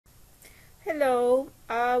Hello,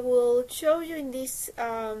 I will show you in this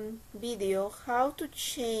video how to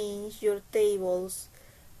change your tables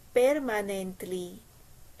permanently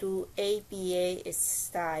to APA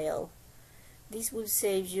style. This will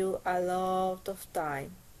save you a lot of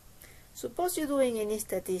time. Suppose you're doing any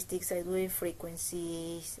statistics, I doing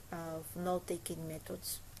frequencies of note-taking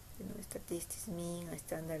methods, statistics, mean,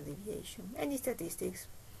 standard deviation, any statistics.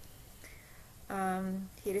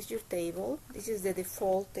 Here is your table. This is the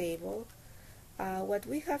default table. What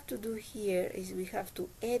we have to do here is we have to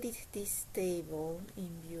edit this table in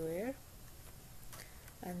viewer,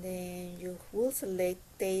 and then you will select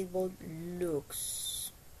table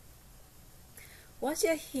looks. Once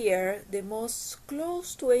you're here, the most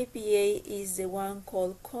close to APA is the one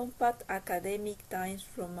called compact academic times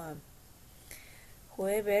from month.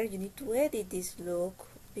 However, you need to edit this look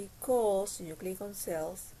because you click on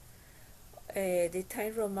cells, the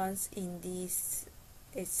time romance in this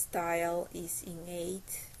style is in 8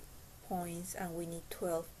 points and we need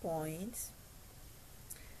 12 points.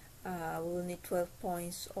 We will need 12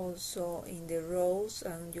 points also in the rows,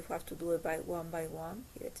 and you have to do it by one.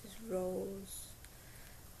 Here it is rows.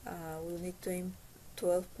 We'll need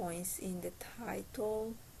 12 points in the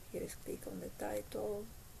title. Here is click on the title.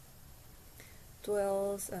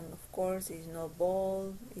 12, and of course it's not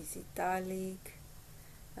bold, it's italic,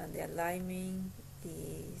 and the alignment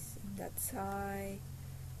is in that side.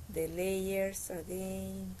 The layers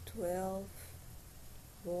again 12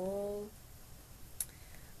 bold,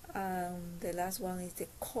 and the last one is the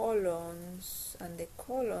columns, and the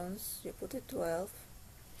columns you put it 12,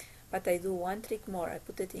 but I do one trick more. I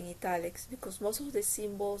put it in italics because most of the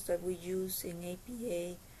symbols that we use in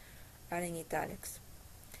APA are in italics.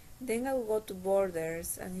 Then I will go to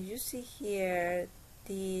borders, and you see here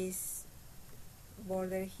this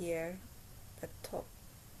border here, the top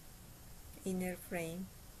inner frame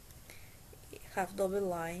have double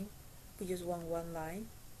line. We just want one line.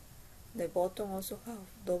 The bottom also have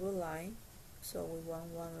double line, so we want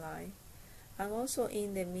one line. And also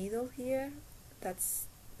in the middle here, that's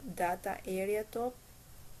data area top,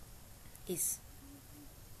 is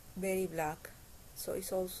very black, so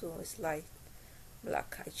it's also a slight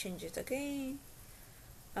black. I change it again,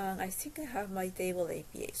 and I think I have my table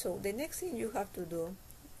APA. So the next thing you have to do,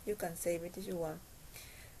 you can save it if you want.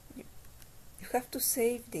 You have to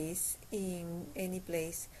save this in any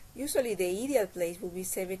place. Usually the ideal place would be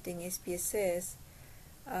save it in SPSS,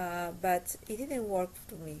 but it didn't work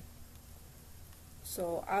for me.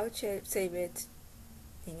 So I'll save it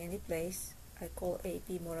in any place. I call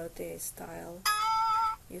AP Morote style,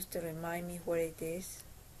 just to remind me where it is.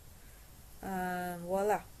 And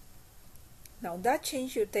voila. Now that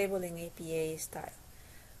changed your table in APA style.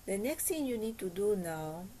 The next thing you need to do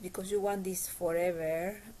now, because you want this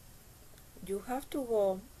forever, you have to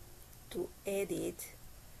go to edit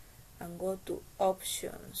and go to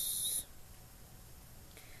options.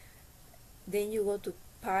 Then you go to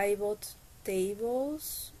pivot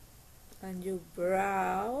tables and you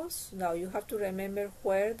browse. Now you have to remember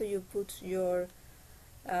where do you put your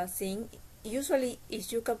thing. Usually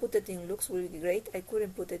if you can put it in looks will be great. I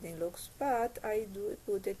couldn't put it in looks, but I do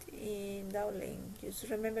put it in downlink. Just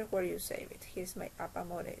remember where you save it. Here's my APA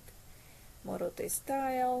Morote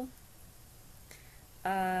style.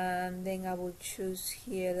 And then I will choose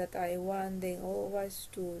here that I want then always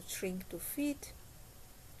to shrink to fit.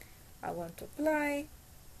 I want to apply,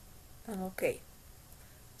 and okay.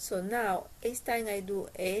 So now each time I do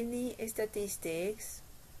any statistics,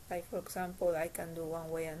 like for example I can do one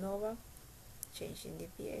way ANOVA, changing the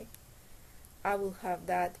APA, I will have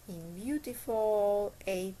that in beautiful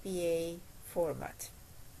APA format.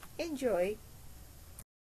 Enjoy!